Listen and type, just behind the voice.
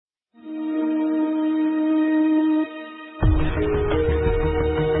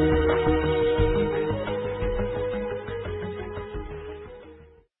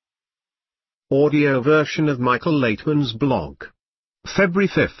Audio version of Michael Laitman's blog. February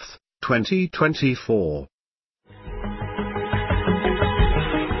 5th, 2024.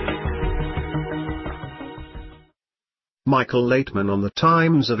 Michael Laitman on the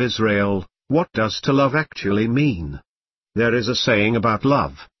Times of Israel. What does to love actually mean? There is a saying about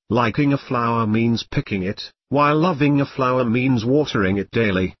love: liking a flower means picking it, while loving a flower means watering it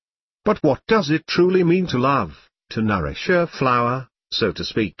daily. But what does it truly mean to love, to nourish a flower, so to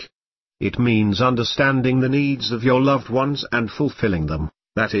speak? It means understanding the needs of your loved ones and fulfilling them,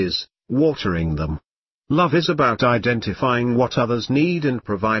 that is, watering them. Love is about identifying what others need and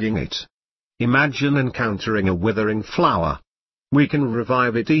providing it. Imagine encountering a withering flower. We can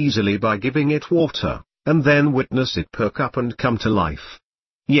revive it easily by giving it water, and then witness it perk up and come to life.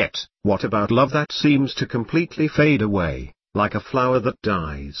 Yet, what about love that seems to completely fade away, like a flower that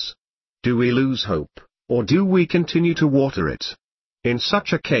dies? Do we lose hope, or do we continue to water it? In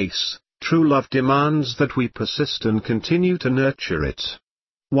such a case, true love demands that we persist and continue to nurture it.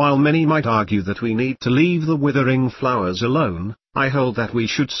 While many might argue that we need to leave the withering flowers alone, I hold that we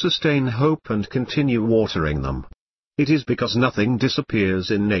should sustain hope and continue watering them. It is because nothing disappears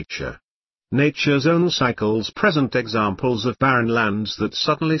in nature. Nature's own cycles present examples of barren lands that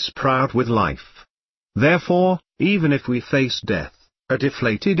suddenly sprout with life. Therefore, even if we face death, a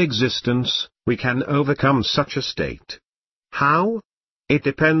deflated existence, we can overcome such a state. How? It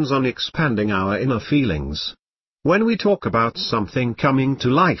depends on expanding our inner feelings. When we talk about something coming to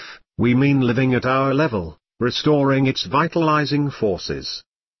life, we mean living at our level, restoring its vitalizing forces.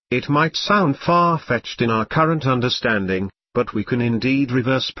 It might sound far-fetched in our current understanding, but we can indeed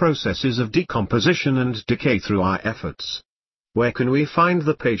reverse processes of decomposition and decay through our efforts. Where can we find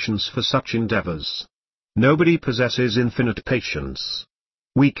the patience for such endeavors? Nobody possesses infinite patience.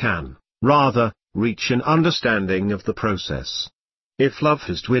 We can, rather, reach an understanding of the process. If love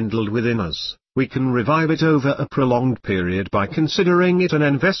has dwindled within us, we can revive it over a prolonged period by considering it an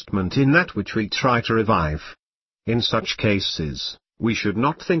investment in that which we try to revive. In such cases, we should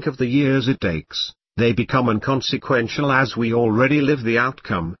not think of the years it takes; they become inconsequential as we already live the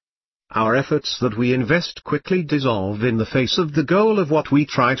outcome. Our efforts that we invest quickly dissolve in the face of the goal of what we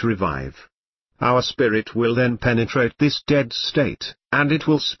try to revive. Our spirit will then penetrate this dead state, and it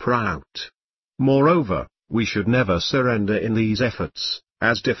will sprout. Moreover, we should never surrender in these efforts,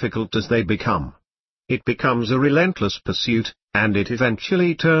 as difficult as they become. It becomes a relentless pursuit, and it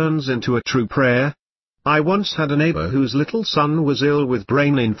eventually turns into a true prayer. I once had a neighbor whose little son was ill with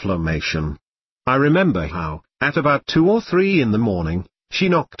brain inflammation. I remember how, at about 2 or 3 in the morning, she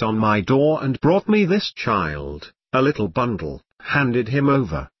knocked on my door and brought me this child, a little bundle, handed him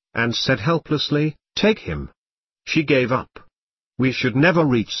over, and said helplessly, "Take him." She gave up. We should never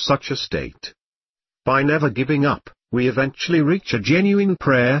reach such a state. By never giving up, we eventually reach a genuine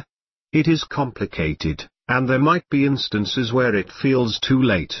prayer. It is complicated, and there might be instances where it feels too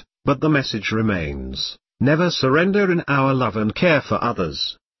late, but the message remains: never surrender in our love and care for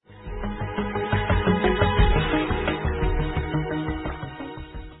others.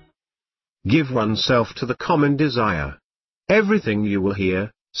 Give oneself to the common desire. Everything you will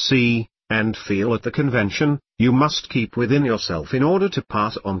hear, see, and feel at the convention, you must keep within yourself in order to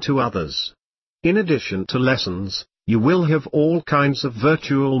pass on to others. In addition to lessons, you will have all kinds of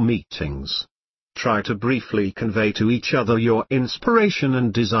virtual meetings. Try to briefly convey to each other your inspiration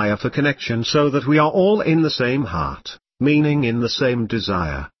and desire for connection so that we are all in the same heart, meaning in the same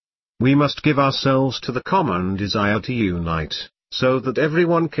desire. We must give ourselves to the common desire to unite, so that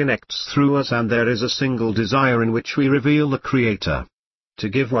everyone connects through us and there is a single desire in which we reveal the Creator. To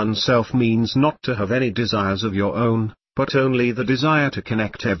give oneself means not to have any desires of your own, but only the desire to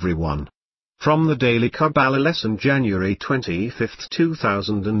connect everyone. From the Daily Kabbalah Lesson, January 25,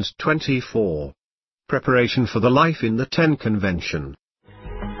 2024. Preparation for the Life in the 10 Convention.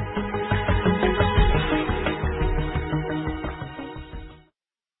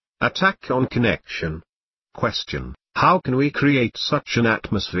 Attack on connection. Question: how can we create such an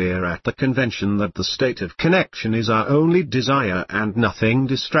atmosphere at the convention that the state of connection is our only desire and nothing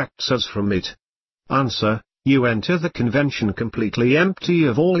distracts us from it? Answer: you enter the convention completely empty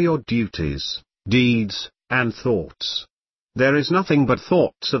of all your duties, deeds, and thoughts. There is nothing but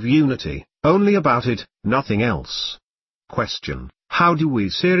thoughts of unity, only about it, nothing else. Question: how do we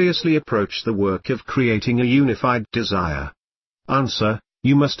seriously approach the work of creating a unified desire? Answer: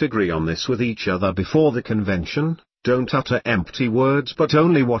 you must agree on this with each other before the convention. Don't utter empty words but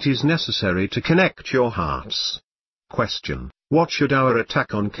only what is necessary to connect your hearts. Question: what should our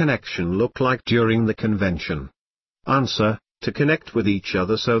attack on connection look like during the convention? Answer: to connect with each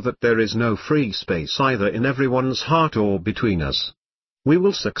other so that there is no free space either in everyone's heart or between us. We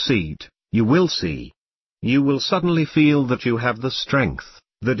will succeed, you will see. You will suddenly feel that you have the strength,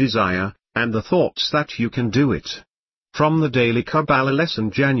 the desire, and the thoughts that you can do it. From the Daily Kabbalah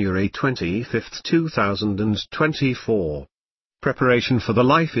Lesson, January 25, 2024. Preparation for the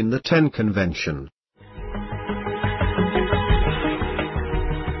Life in the Ten Convention.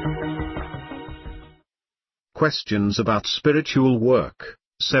 Questions about spiritual work,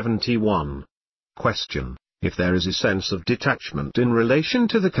 71. Question: if there is a sense of detachment in relation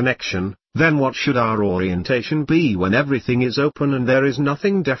to the connection, then what should our orientation be when everything is open and there is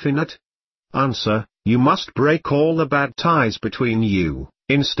nothing definite? Answer: you must break all the bad ties between you,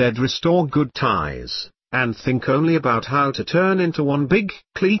 instead restore good ties, and think only about how to turn into one big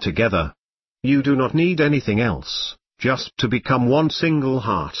Kli together. You do not need anything else, just to become one single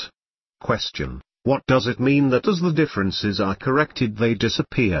heart. Question: what does it mean that as the differences are corrected they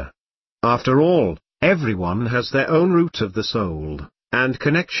disappear? After all, everyone has their own root of the soul, and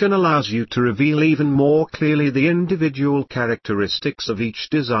connection allows you to reveal even more clearly the individual characteristics of each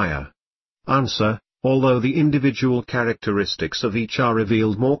desire. Answer: although the individual characteristics of each are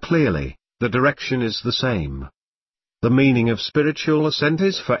revealed more clearly, the direction is the same. The meaning of spiritual ascent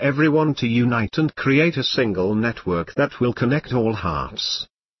is for everyone to unite and create a single network that will connect all hearts.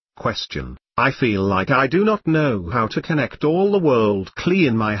 Question: I feel like I do not know how to connect all the world Kli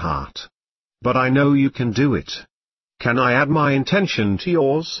in my heart. But I know you can do it. Can I add my intention to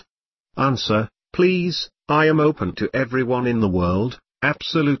yours? Answer: please, I am open to everyone in the world,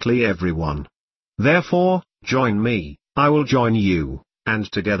 absolutely everyone. Therefore, join me, I will join you,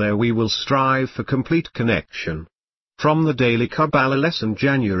 and together we will strive for complete connection. From the Daily Kabbalah Lesson,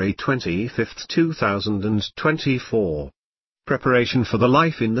 January 25, 2024. Preparation for the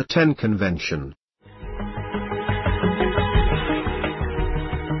Life in the Ten Convention.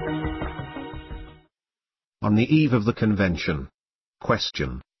 On the eve of the convention.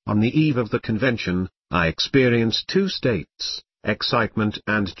 Question: on the eve of the convention, I experienced two states, excitement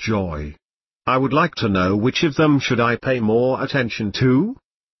and joy. I would like to know which of them should I pay more attention to?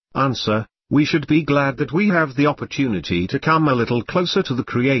 Answer: we should be glad that we have the opportunity to come a little closer to the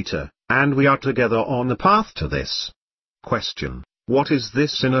Creator, and we are together on the path to this. Question: what is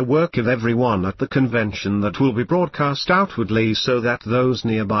this inner work of everyone at the convention that will be broadcast outwardly so that those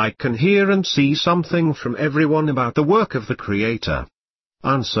nearby can hear and see something from everyone about the work of the Creator?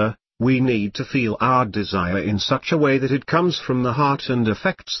 Answer: we need to feel our desire in such a way that it comes from the heart and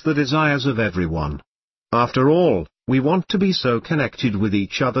affects the desires of everyone. After all, we want to be so connected with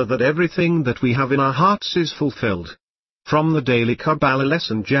each other that everything that we have in our hearts is fulfilled. From the Daily Kabbalah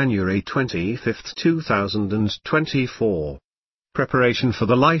Lesson, January 25, 2024. Preparation for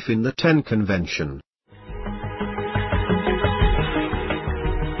the Life in the Ten Convention.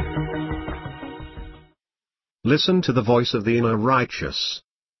 Listen to the voice of the inner righteous.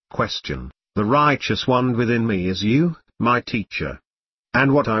 Question: the righteous one within me is you, my teacher.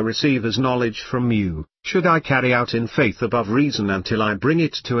 And what I receive as knowledge from you, should I carry out in faith above reason until I bring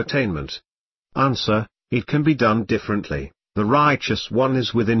it to attainment? Answer: it can be done differently. The righteous one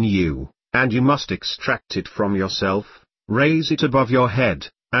is within you, and you must extract it from yourself, raise it above your head,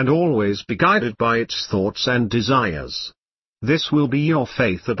 and always be guided by its thoughts and desires. This will be your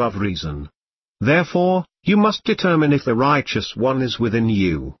faith above reason. Therefore, you must determine if the righteous one is within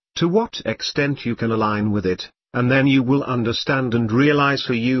you, to what extent you can align with it, and then you will understand and realize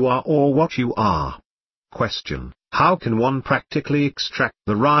who you are or what you are. Question: how can one practically extract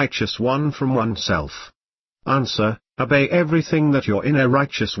the righteous one from oneself? Answer: obey everything that your inner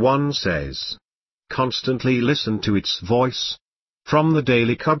righteous one says. Constantly listen to its voice. From the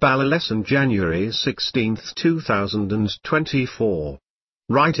Daily Kabbalah Lesson, January 16, 2024.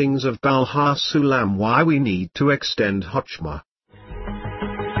 Writings of Baal HaSulam: Why we need to extend Chochmah.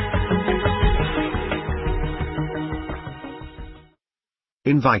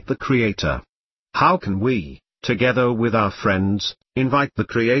 Invite the Creator. How can we, together with our friends, invite the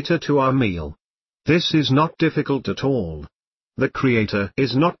Creator to our meal? This is not difficult at all. The Creator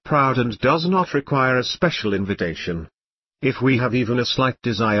is not proud and does not require a special invitation. If we have even a slight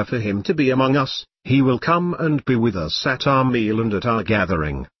desire for Him to be among us, He will come and be with us at our meal and at our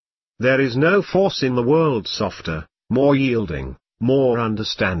gathering. There is no force in the world softer, more yielding, more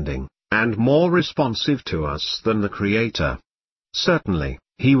understanding, and more responsive to us than the Creator. Certainly,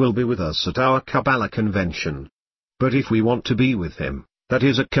 He will be with us at our Kabbalah convention. But if we want to be with Him, that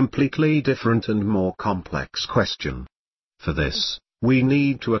is a completely different and more complex question. For this, we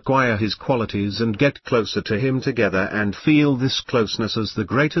need to acquire His qualities and get closer to Him together and feel this closeness as the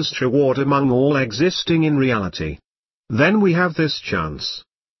greatest reward among all existing in reality. Then we have this chance.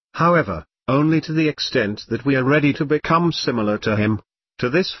 However, only to the extent that we are ready to become similar to Him, to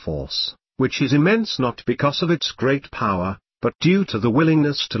this force, which is immense not because of its great power, but due to the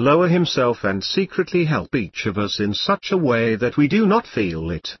willingness to lower himself and secretly help each of us in such a way that we do not feel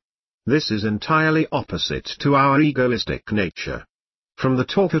it. This is entirely opposite to our egoistic nature. From the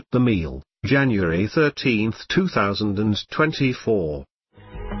talk at the meal, January 13, 2024.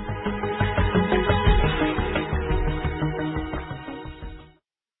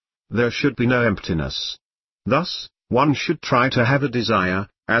 There should be no emptiness. Thus, one should try to have a desire,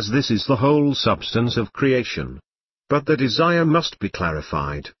 as this is the whole substance of creation. But the desire must be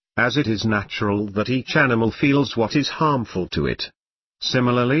clarified, as it is natural that each animal feels what is harmful to it.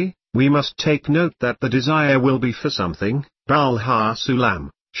 Similarly, we must take note that the desire will be for something. Balha Sulam,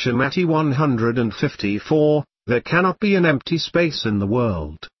 Shamati 154, there cannot be an empty space in the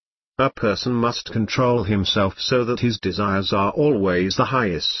world. A person must control himself so that his desires are always the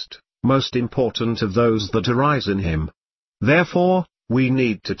highest, most important of those that arise in him. Therefore, we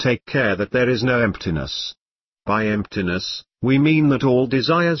need to take care that there is no emptiness. By emptiness, we mean that all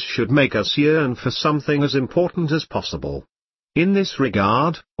desires should make us yearn for something as important as possible. In this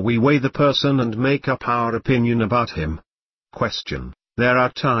regard, we weigh the person and make up our opinion about him. Question: there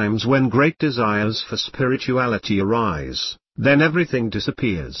are times when great desires for spirituality arise, then everything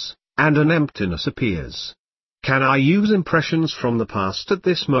disappears, and an emptiness appears. Can I use impressions from the past at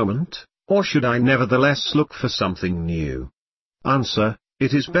this moment, or should I nevertheless look for something new? Answer: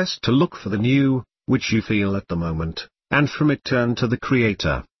 it is best to look for the new, which you feel at the moment, and from it turn to the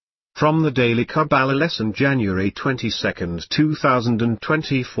Creator. From the Daily Kabbalah Lesson, January 22,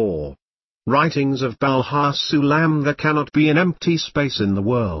 2024. Writings of Balha Sulam: there cannot be an empty space in the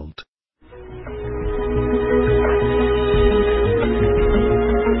world.